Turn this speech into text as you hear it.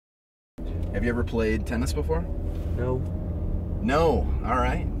Have you ever played tennis before? No. No. All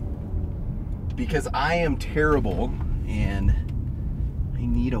right. Because I am terrible and I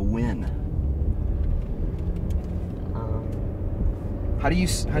need a win. How do you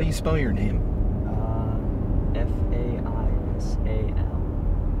spell your name? Faisal.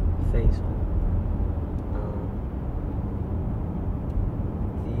 Faisal.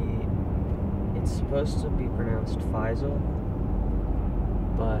 It's supposed to be pronounced Faisal,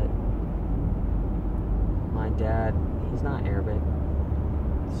 but my dad, he's not Arabic,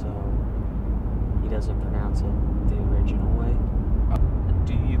 so he doesn't pronounce it the original way.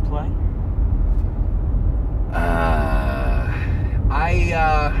 Do you play?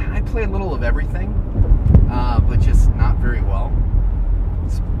 I play a little of everything, but just not very well.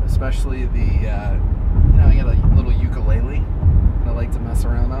 Especially the, I got a little ukulele that I like to mess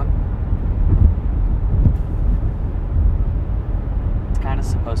around on. It's kind of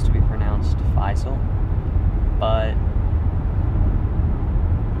supposed to be pronounced Faisal, but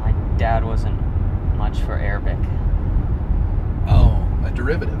my dad wasn't much for Arabic. Oh, a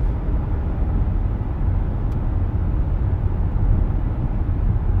derivative.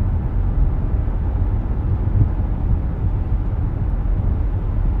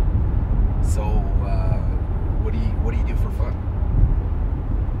 So, what do you do for fun?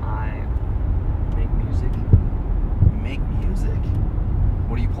 I make music. You make music.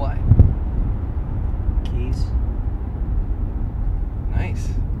 What do you play? Keys. Nice.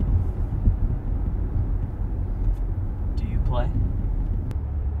 Do you play?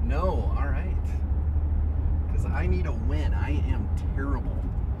 No, all right. Because I need a win. I am terrible.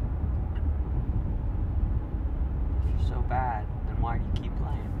 If you're so bad, then why do you keep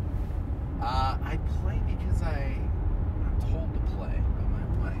playing? I play because I'm told to play by my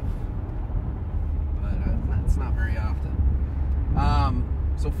wife, but it's not very often.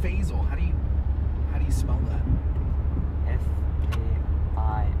 So Faisal, how do you spell that? Faisal.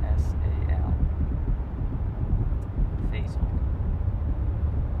 Faisal.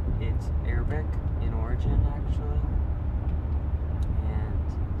 It's Arabic in origin, actually, and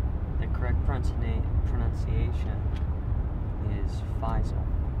the correct pronunciation is Faisal.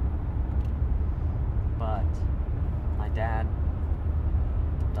 But my dad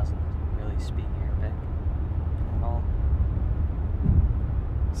doesn't really speak Arabic at all.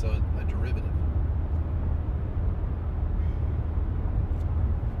 So a derivative.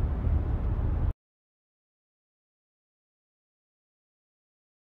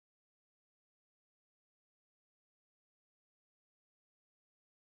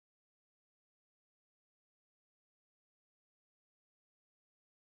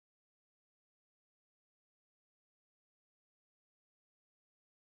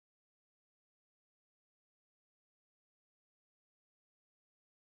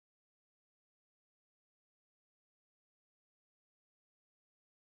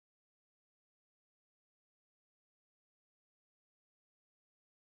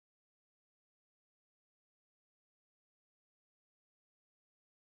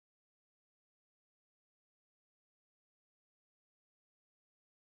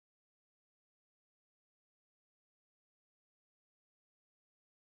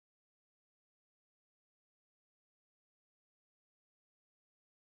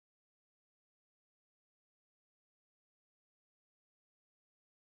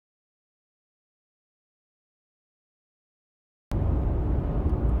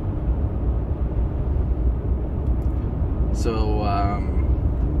 So,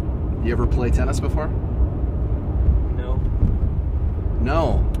 you ever play tennis before? No.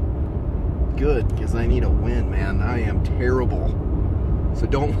 No. Good, because I need a win, man. I am terrible. So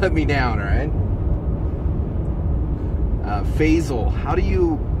don't let me down, all right? Faisal, how do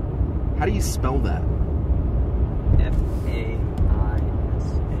you spell that? Faisal.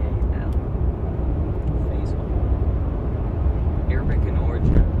 Faisal. Arabic in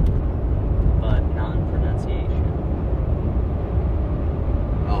origin, but not in pronunciation.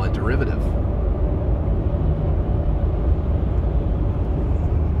 Oh, a derivative.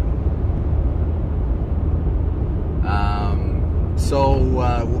 So,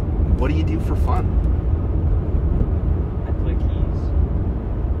 what do you do for fun? I play keys.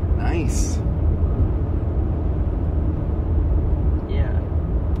 Nice. Yeah.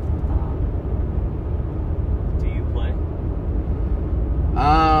 Do you play?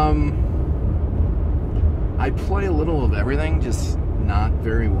 I play a little of everything, just not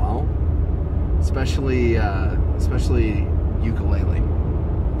very well. Especially ukulele.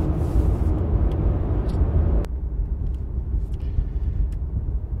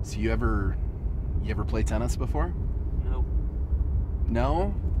 So you ever play tennis before? No.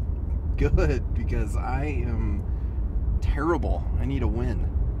 No? good because I am terrible. I need a win.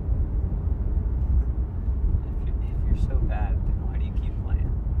 If you're so bad, then why do you keep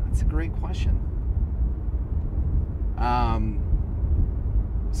playing? That's a great question.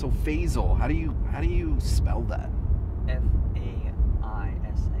 So Faisal, how do you spell that? F-A-I-S-A-L.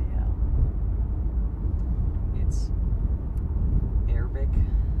 It's Arabic,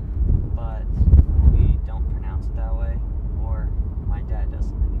 but we don't pronounce it that way, or my dad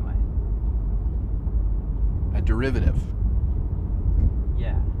doesn't anyway. A derivative.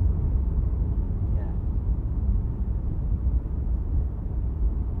 Yeah.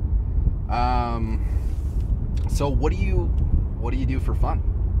 So what do you do for fun?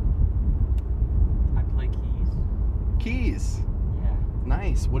 I play keys. Keys. Yeah.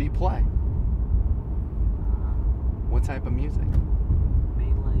 Nice. What do you play? What type of music?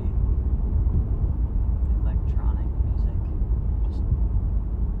 Mainly electronic music. Just,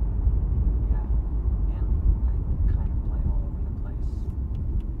 yeah. And I kind of play all over the place.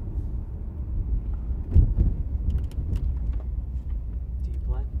 Do you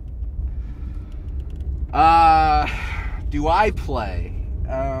play? Do I play?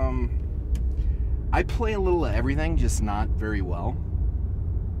 I play a little of everything, just not very well.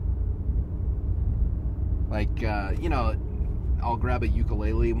 Like, I'll grab a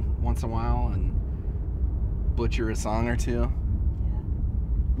ukulele once in a while and butcher a song or two. Yeah.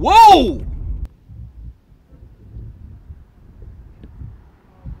 Whoa!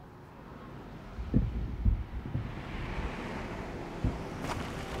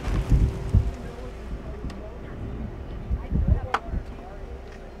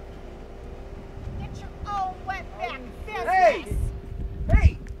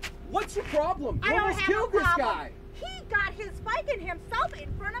 Hey! What's your problem? You almost killed this guy. He got his bike and himself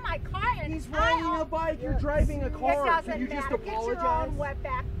in front of my car, and He's riding a bike. You're driving a car. It doesn't Could you just matter. Get your apologize? own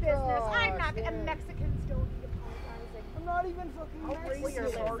wetback business. I'm not. shit. And Mexicans don't need apologizing. I'm not even fucking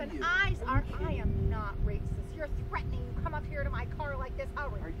racist. Well, listen, I am not racist. You're threatening. You come up here to my car like this. How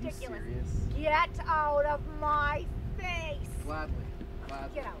ridiculous! Are you serious? Get out of my face. Gladly.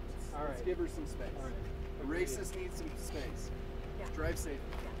 Get out. All right. Let's give her some space. All right. The racist needs some space. Yeah. Drive safely.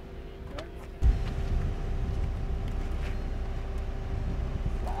 Okay?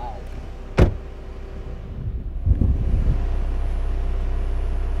 Wow.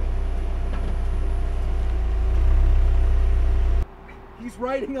 He's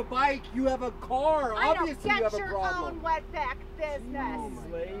riding a bike. You have a car. I don't Obviously, you have get a your problem. own wetback business. Oh my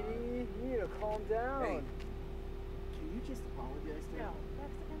Lady, you need to calm down. Hey, can you just apologize to No, him?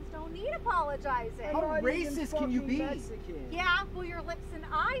 Mexicans don't need apologizing. How I'm not even racist can you fucking be? Mexican. Yeah, well, your lips and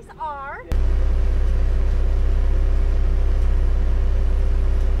eyes are.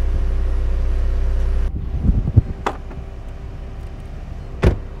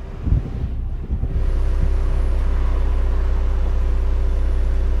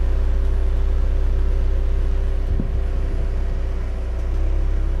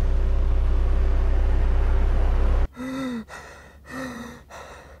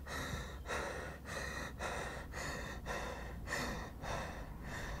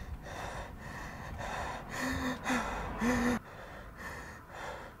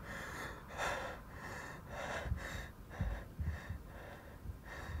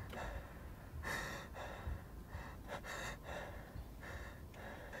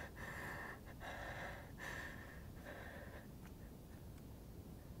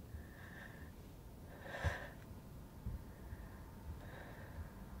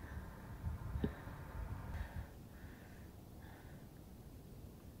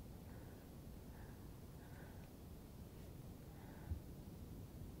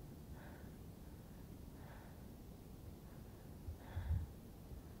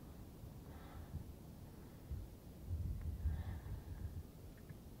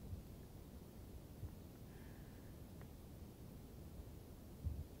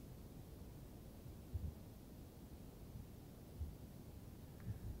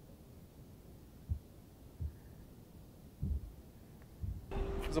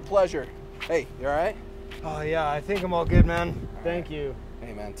 It was a pleasure. Hey, you all right? Oh yeah, I think I'm all good, man. Thank you.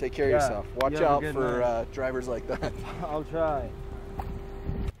 Hey, man, take care of Yeah, yourself. Watch you have a out good for night. drivers like that. I'll try.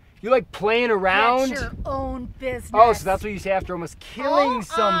 You like playing around? Get your own business. Oh, so that's what you say after almost killing Oh,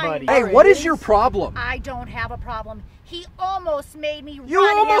 somebody. Hey, what is your problem? I don't have a problem. He almost made me You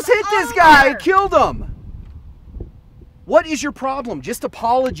run almost him hit this guy and over. killed him. What is your problem? Just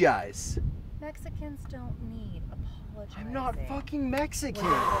apologize. Mexicans don't need apologizing. I'm not fucking Mexican.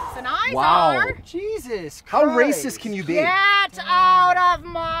 Lips and eyes Wow. are. Jesus Christ. How racist can you be? Get out of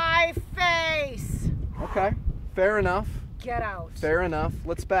my face. Okay, fair enough. Get out. Fair enough.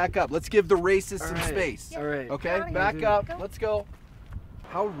 Let's back up. Let's give the racist some right. space. All right. Okay, Get out of back here. up. Go. Let's go.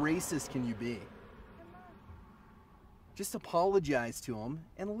 How racist can you be? Just apologize to him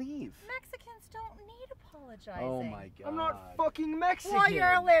and leave. Mexicans don't need apologizing. Oh my god. I'm not fucking Mexican. Well,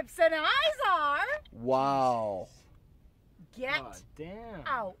 your lips and eyes are. Wow. Get God damn.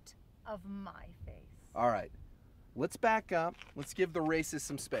 out of my face. All right. Let's back up. Let's give the racist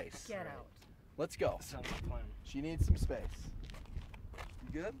some space. Get out. Let's go. Sounds like a plan. She needs some space.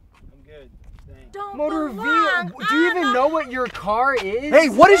 You good? I'm good. Thanks. Don't Motor belong vehicle. Do you on even the- know what your car is? Hey,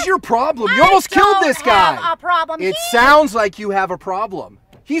 what is your problem? You almost killed this guy. I don't have a problem. It He sounds like you have a problem.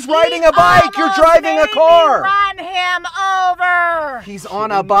 He's riding a bike. You're almost driving a made me car. Run him over. He's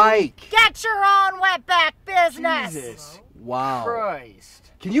on a bike. Get your own wetback business. Jesus Wow.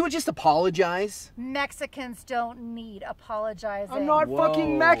 Christ. Can you just apologize? Mexicans don't need apologizing. I'm not Whoa.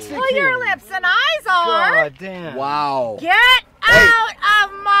 fucking Mexican. Well, your lips and eyes are. God damn. Wow. Get out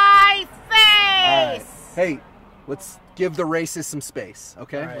of my All right. face. Hey, let's give the racist some space,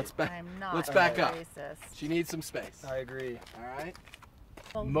 okay? All right. Let's back. I'm not Let's back up. racist. She needs some space. I agree. All right.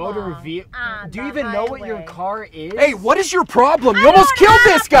 Motor Belong vehicle. on Do you the even know what your highway. car is? Hey, what is your problem? You I almost don't killed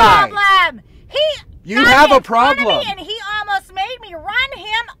have this a guy. Problem. He You got have a in front of me problem. and he almost made me run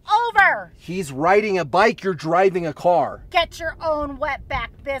him over. He's riding a bike. You're driving a car. Get your own wetback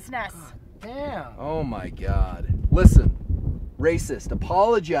business. Damn. Oh my God. Listen, racist.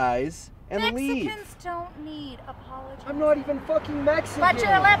 Apologize and leave. Mexicans don't need apologies. I'm not even fucking Mexican. But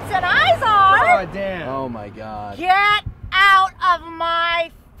your lips and eyes are. God damn. Oh my God. Get out of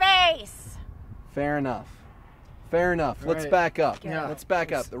my face. Fair enough. Fair enough. Let's Right. back up. Yeah. Let's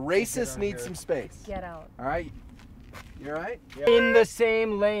back up. The racist out needs here. some space. Get out. All right. You all right? In the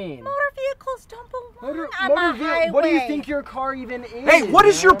same lane. Motor vehicles don't belong Motor on the vehicle. highway. What do you think your car even is? Hey, what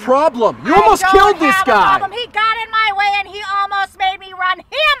is your man? problem? You I almost don't killed this have a guy. problem. He got in my way and he almost made me run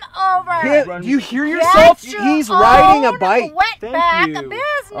him over. Yeah, do you hear yourself? Get your He's riding a own bike. Thank Wetback you.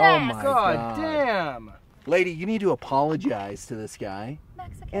 business. Oh my God God. damn. Lady, you need to apologize to this guy.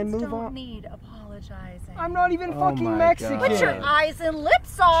 Mexicans And move don't on. need apologizing. I'm not even Oh fucking my Mexican. God. But your eyes and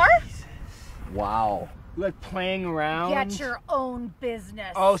lips are. Wow. Like playing around. Get your own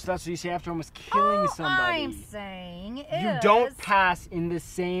business. Oh, so that's what you say after almost killing All somebody. I'm saying You is don't pass in the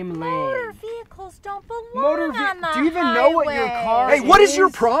same motor lane. vehicles don't belong Motor ve- on the do you even know what your highway. car Hey, what is your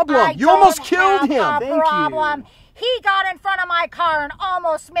is? problem? I You almost don't killed have him. a Thank you. problem. He got in front of my car and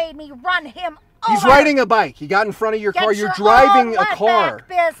almost made me run him over. He's riding a bike. He got in front of your Get car. You're your driving own a car. wetback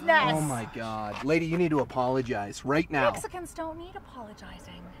business. Oh my God. Lady, you need to apologize right now. Mexicans don't need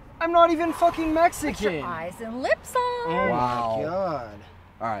apologizing. I'm not even fucking But Mexican. your eyes and lips Oh are. Wow. my God.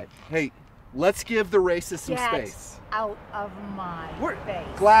 All right. Hey, let's give the racist some Get space. out of my We're face.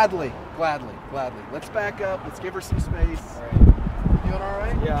 gladly. Let's back up. Let's give her some space. All right. Doing all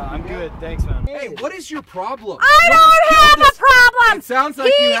right? Yeah, I'm good. Thanks, man. Hey, what is your problem? I You almost don't killed have a this- problem. It sounds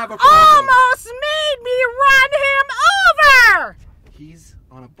like he you have a problem. almost made me run him over. He's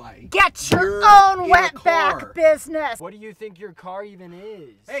on a bike. Get your You're own in a car. wetback business. What do you think your car even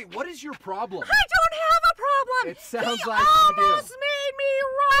is? Hey, what is your problem? I don't have a problem. It sounds he like you do. almost made me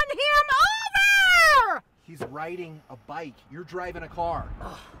run him over. He's riding a bike. You're driving a car.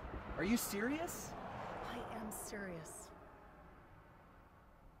 Are you serious? I am serious.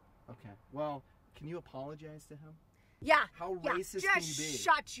 Okay. Well, can you apologize to him? Yeah. How yeah. racist Just can you be?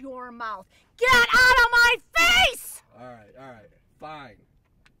 shut your mouth. Get out of my face. All right. Fine.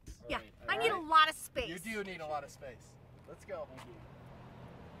 Yeah. right, I need a lot of space. You do need a lot of space. Let's go.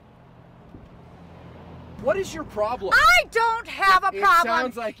 What is your problem? I don't have a It problem.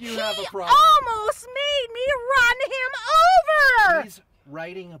 sounds like you have a problem. He almost made me run him over. He's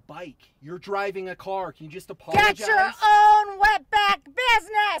riding a bike. You're driving a car. Can you just apologize? Get your own wetback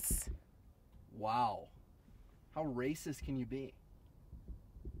business. Wow. How racist can you be?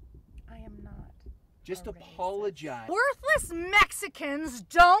 I am not. Just a racist. apologize. Worthless Mexicans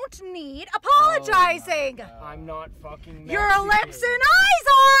don't need apologizing. Oh my God. I'm not fucking Mexican. Your lips and eyes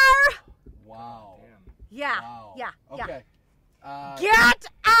are. Wow. Damn. Yeah. Wow. Yeah. Yeah. Okay. Get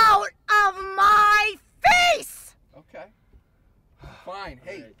out of my face. Okay. Fine.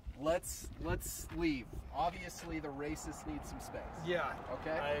 Hey, let's leave. Obviously, the racist needs some space. Yeah.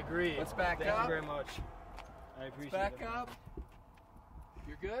 Okay. I agree. Let's back Thank up. you very much. I appreciate Back it. up.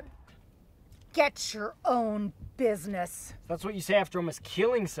 You're good? Get your own business. That's what you say after almost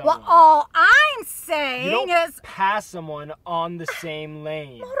killing someone. Well, all I'm you saying don't is pass someone on the same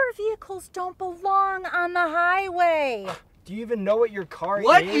lane. motor vehicles don't belong on the highway. Do you even know what your car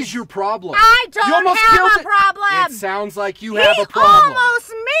What is? is your problem? I You don't almost have killed a it. problem. It sounds like you he have a problem. almost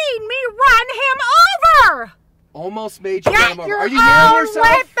made me run him over. Almost made you Get run him over. your Are you hearing own yourself?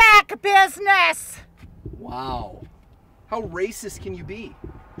 wetback business. Wow. How racist can you be?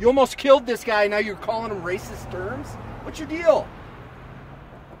 You almost killed this guy, now you're calling him racist terms? What's your deal?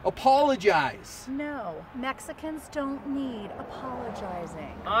 Apologize. No, Mexicans don't need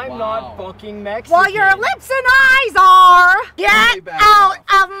apologizing. I'm Wow. not fucking Mexican. Well, your lips and eyes are. Get back out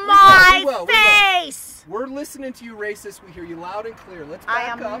off. of my We will. face. We're listening to you, racist. We hear you loud and clear. Let's I back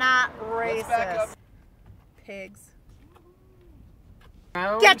am up. not Let's back up. racist. Pigs.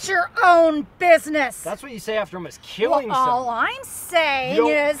 Round. Get your own business. That's what you say after almost killing well, all someone. I'm saying You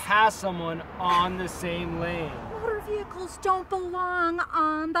don't is pass someone on the same lane. motor vehicles don't belong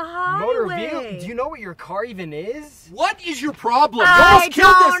on the highway. Motor vehicle? Do you know what your car even is? What is your problem? You I almost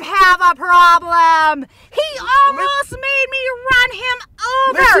killed don't this. have a problem. He almost made me run him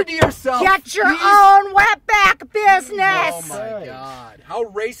over. Listen to yourself. Get your He's- own wetback business. Oh my God. How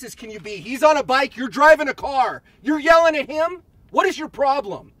racist can you be? He's on a bike, you're driving a car. You're yelling at him? What is your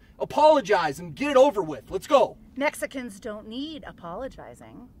problem? Apologize and get it over with. Let's go. Mexicans don't need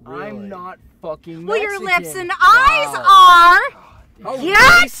apologizing. Really? I'm not fucking Mexican. Well, your lips and eyes are. How Get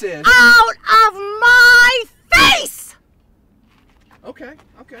racist. out of my face! Okay,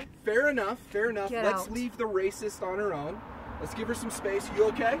 okay. Fair enough, fair enough. Get Let's out. leave the racist on her own. Let's give her some space. You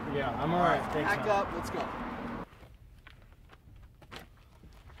okay? Yeah, I'm alright. Thanks, Back man. up. Let's go.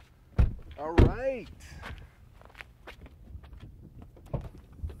 All right.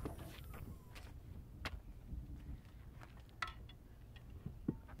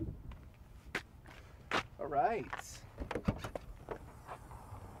 All right.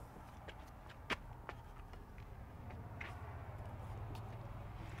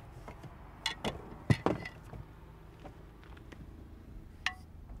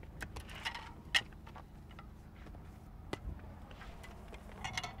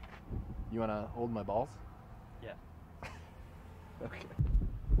 You want to hold my balls? Yeah. Okay.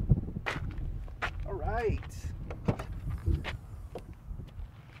 All right.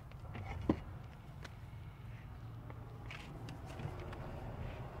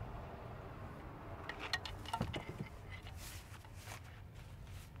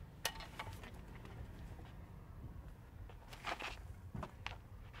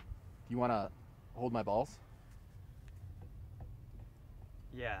 You want to hold my balls?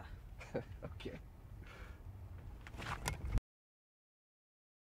 Yeah. Okay.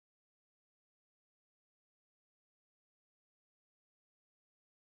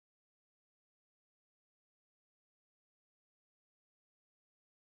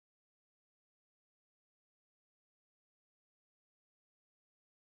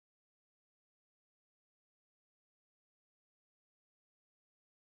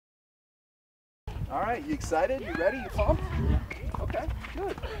 All right, you excited? You ready? You pumped? Okay,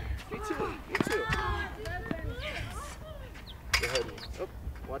 good. Me too. Me too. Go ahead. Oh,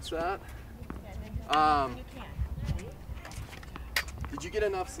 watch that. Did you get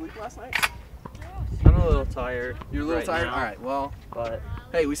enough sleep last night? I'm a little tired. You're a little right tired? now, All right, well, But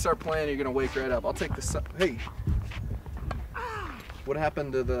hey, we start playing, you're going to wake right up. I'll take the... Hey. What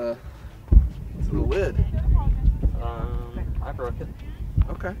happened to the lid? I broke it.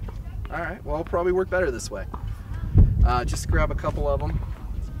 Okay. All right. Well, it'll probably work better this way. Just grab a couple of them.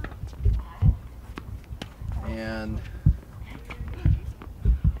 And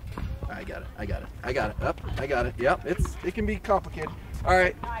I got it. I got it. I got it. Up. I got it. Yep. It can be complicated. All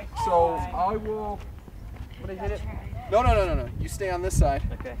right. So I will. Would I hit it? No. You stay on this side.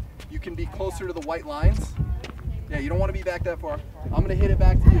 Okay. You can be closer to the white lines. Yeah. You don't want to be back that far. I'm gonna hit it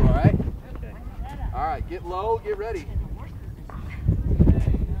back to you. All right. Okay. All right. Get low. Get ready.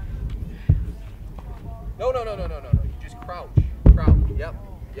 No. You just crouch. Crouch. Yep.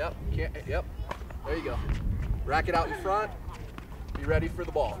 Can't. Yep. There you go. Rack it out in front. Be ready for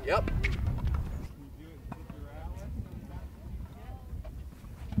the ball. Yep.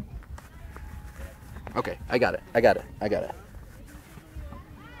 Okay. I got it. I got it.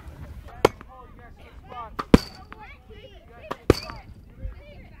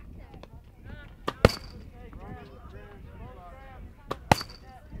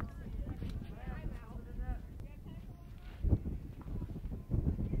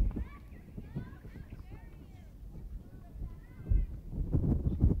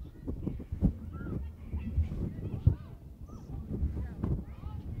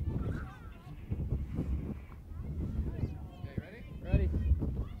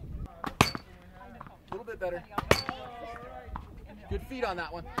 A little bit better. Good feet on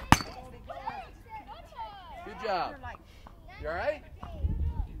that one. Good job. You all right?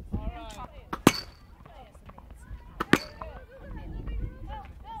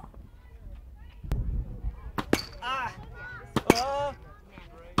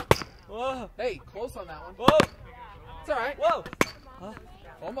 Whoa. Hey, close on that one. Whoa. It's all right. Whoa. Huh?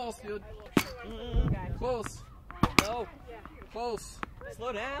 Almost, dude. Mm-mm. Close. No. Close.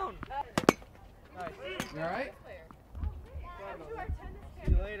 Slow down. You all right?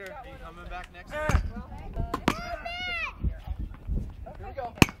 See you later. Are you coming back next week? Here we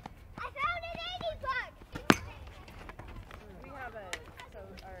go. I found an 80 buck. We have a, so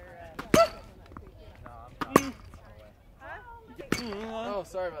our, Oh,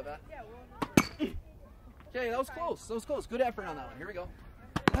 sorry about that. Okay, that was close. That was close. Good effort on that one. Here we go.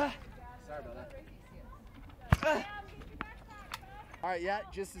 Sorry about that. All right, yeah,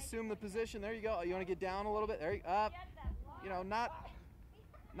 just assume the position. There you go. You want to get down a little bit? There you up. You know, not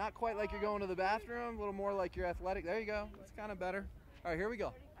quite like you're going to the bathroom. A little more like you're athletic. There you go. That's kind of better. All right, here we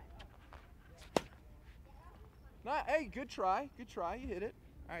go. Hey, good try. Good try. You hit it.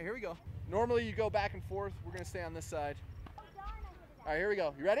 All right, here we go. Normally you go back and forth. We're going to stay on this side. All right, here we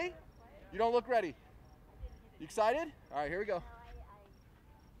go. You ready? You don't look ready. You excited? All right, here we go.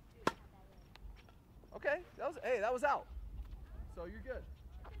 Okay, that was out. So you're good.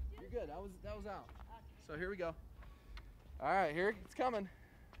 You're good. That was out. So here we go. All right, here it's coming.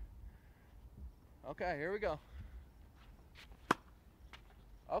 Okay, here we go.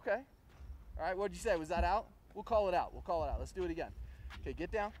 Okay. All right, what'd you say? Was that out? We'll call it out. We'll call it out. Let's do it again. Okay,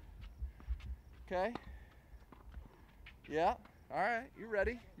 get down. Okay. Yeah. All right, you're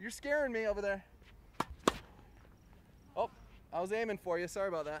ready. You're scaring me over there. Oh, I was aiming for you. Sorry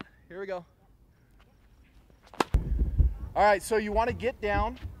about that. Here we go. All right, so you want to get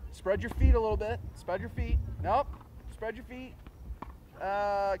down. Spread your feet a little bit. Spread your feet. Nope. Spread your feet.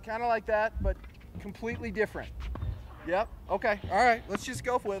 Kind of like that, but completely different. Yep. Okay. All right. Let's just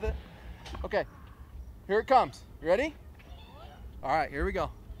go with it. Okay. Here it comes. You ready? All right. Here we go.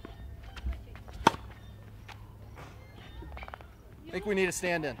 I think we need a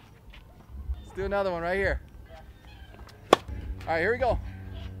stand-in. Let's do another one right here. All right. Here we go.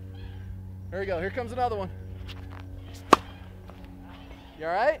 Here we go. Here comes another one. You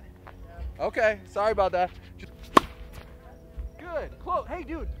all right? Okay. Sorry about that. Good. Close. Hey,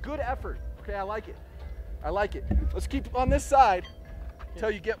 dude. Good effort. Okay. I like it. I like it. Let's keep on this side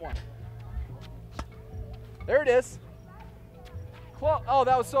until you get one. There it is. Oh,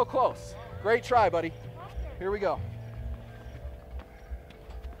 that was so close. Great try, buddy. Here we go.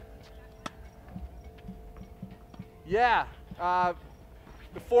 Yeah.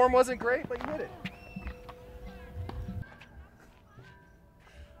 The form wasn't great, but you hit it.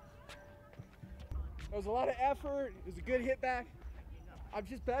 There was a lot of effort. It was a good hit back. I'm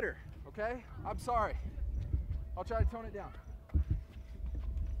just better, okay? I'm sorry. I'll try to tone it down.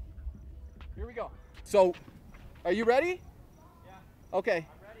 Here we go. So, are you ready? Yeah. Okay.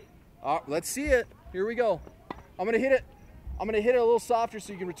 I'm ready. Let's see it. Here we go. I'm gonna hit it. I'm gonna hit it a little softer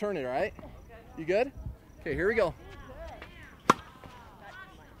so you can return it. All right? Okay. You good? Okay. Here we go.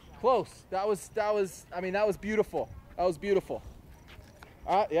 Close. That was. I mean, that was beautiful. That was beautiful.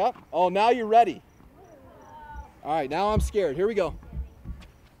 All right. Yep. Yeah. Oh, now you're ready. All right. Now I'm scared. Here we go.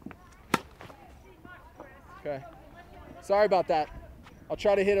 Okay. Sorry about that. I'll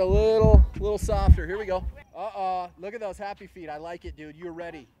try to hit a little softer. Here we go. Look at those happy feet. I like it, dude. You're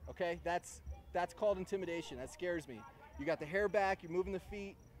ready. Okay? That's called intimidation. That scares me. You got the hair back. You're moving the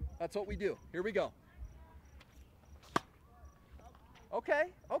feet. That's what we do. Here we go.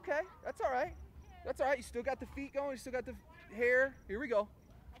 Okay. Okay. That's all right. That's all right. You still got the feet going. You still got the hair. Here we go.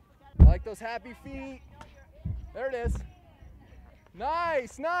 I like those happy feet. There it is.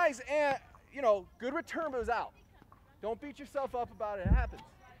 Nice. Nice. And you know, good return, but it was out. Don't beat yourself up about it. It happens.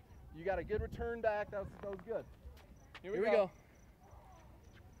 You got a good return back. That was good. Here we go.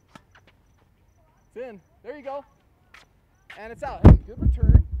 It's in. There you go. And it's out. Hey, good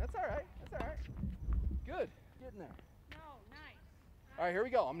return. That's all right. That's all right. Good. Get in there. no, nice. All right, here we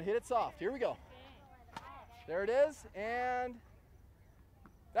go. I'm going to hit it soft. Here we go. There it is. And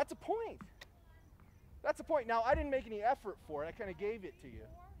that's a point. That's a point. Now, I didn't make any effort for it. I kind of gave it to you.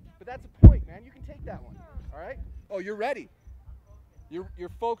 But that's a point, man. You can take that one. All right? Oh, you're ready. You're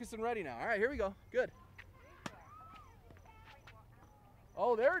focused and ready now. All right, here we go. Good.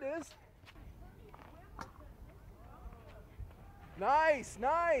 Oh, there it is. Nice,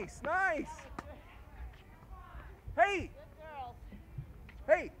 nice, nice. Hey.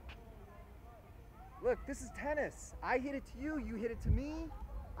 Hey. Look, this is tennis. I hit it to you. You hit it to me.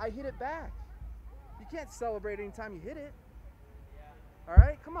 I hit it back. You can't celebrate anytime you hit it. All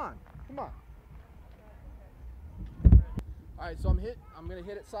right, come on, come on. All right, so I'm gonna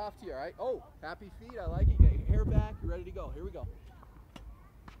hit it soft here. All right. Oh, happy feet. I like it. You got your hair back. You're ready to go. Here we go.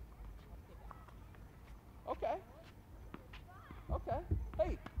 Okay. Okay.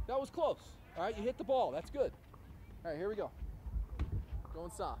 Hey, that was close. All right, you hit the ball. That's good. All right, here we go.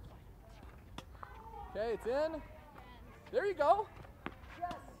 Going soft. Okay, it's in. There you go.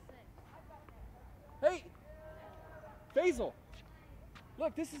 Hey, Faisal.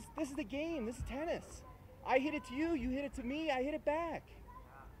 Look, this is the game. This is tennis. I hit it to you. You hit it to me. I hit it back.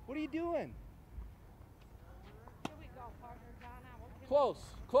 What are you doing? Here we go, partner. Close,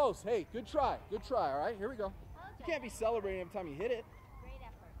 close. Hey, good try. Good try. All right, here we go. You can't be celebrating every time you hit it. Great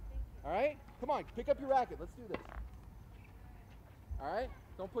effort. Thank you. All right, come on, pick up your racket. Let's do this. All right,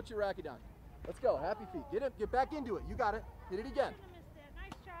 don't put your racket down. Let's go. Happy feet. Get back into it. You got it. Hit it again. Shouldn't have missed that.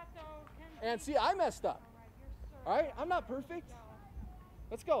 Nice shot, though. And see, I messed up. All right, you're so All right, I'm not perfect.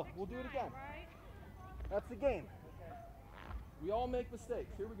 Let's go. We'll do it again. right? That's the game. We all make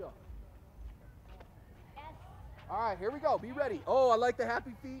mistakes. Here we go. All right, here we go. Be ready. Oh, I like the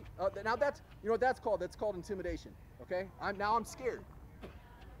happy feet. Now that's, you know what that's called? That's called intimidation. Okay? Now I'm scared.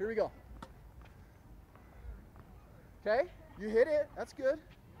 Here we go. Okay? You hit it. That's good.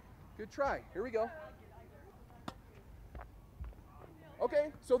 Good try. Here we go. Okay,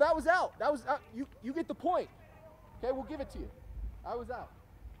 so that was out. That was out. You get the point. Okay, we'll give it to you. I was out.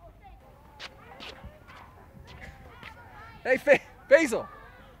 Hey, Faisal.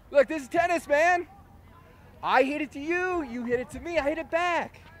 Look, this is tennis, man. I hit it to you, you hit it to me, I hit it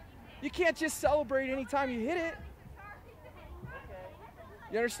back. You can't just celebrate anytime you hit it.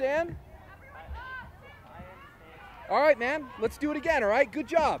 You understand? All right, man, let's do it again, all right? Good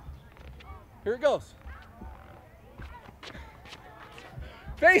job. Here it goes.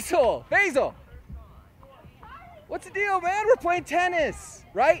 Faisal. What's the deal, man? We're playing tennis,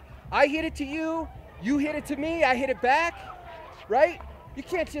 right? I hit it to you, you hit it to me, I hit it back, right? You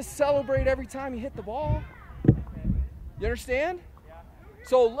can't just celebrate every time you hit the ball. You understand? Yeah.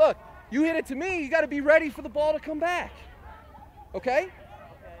 So look, you hit it to me, you got to be ready for the ball to come back. Okay?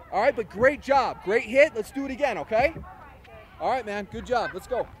 All right, but great job. Great hit. Let's do it again, okay? All right, man. Good job. Let's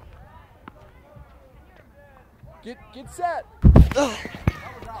go. Get set.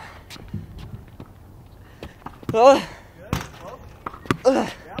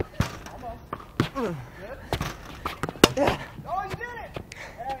 Yeah. Oh, you did it!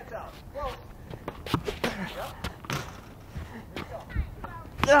 And it's out. Close.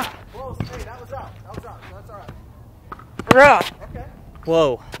 Yep. Close. Hey, that was out. That was out. So that's all right. Okay.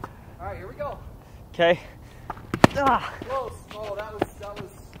 Whoa. All right, here we go. Okay. Close. Oh, that was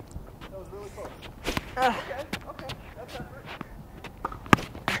really close. Okay. That's effort.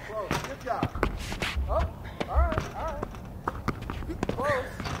 Close. Good job. Oh, all right. Close.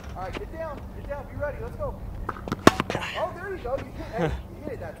 All right, get down. Be ready. Let's go. Oh, there you go. You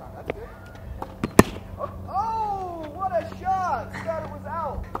hit it that time. That's good. Oh, what a shot! Thought it was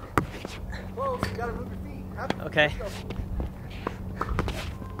out. Close. You gotta move your feet. Okay.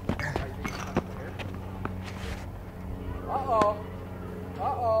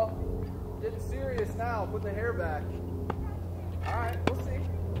 Uh-oh. Getting serious now. Put the hair back. All right, we'll see.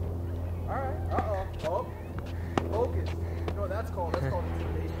 All right. Oh, focus. You know what that's called? That's called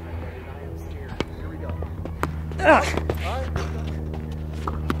intimidation. I am scared. Here we go. All right.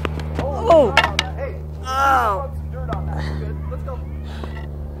 Oh. Wow, hey. Rub some dirt on that. Good. Let's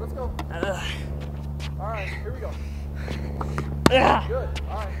go. All right. Here we go. Good.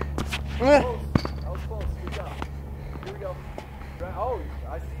 All right. Close. That was close. Good job. Here we go. Oh,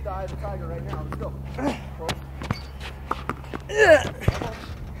 I see the eye of the tiger right now. Let's go. Close. Here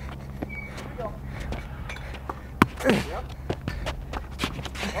we go. Yep.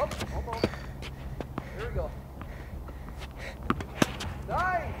 Oh, almost. Here we go.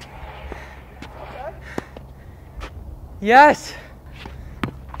 Nice. Okay. Yes.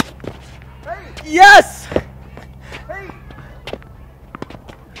 Hey. Yes. Hey.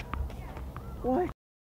 What?